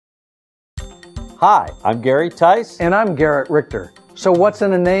Hi, I'm Gary Tice. And I'm Garrett Richter. So what's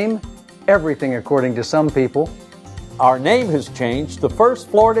in a name? Everything, according to some people. Our name has changed to First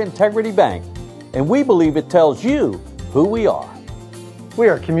Florida Integrity Bank, and we believe it tells you who we are. We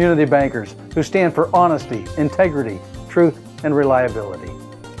are community bankers who stand for honesty, integrity, truth, and reliability.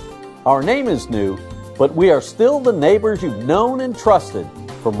 Our name is new, but we are still the neighbors you've known and trusted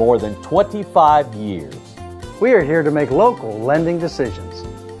for more than 25 years. We are here to make local lending decisions.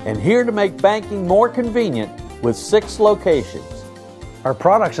 And here to make banking more convenient with 6 locations. Our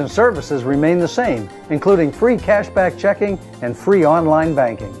products and services remain the same, including free cashback checking and free online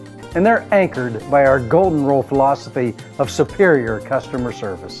banking. And they're anchored by our golden rule philosophy of superior customer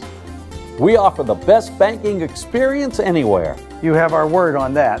service. We offer the best banking experience anywhere. You have our word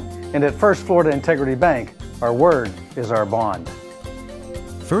on that. And at First Florida Integrity Bank, our word is our bond.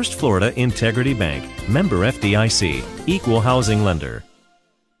 First Florida Integrity Bank, member FDIC, equal housing lender.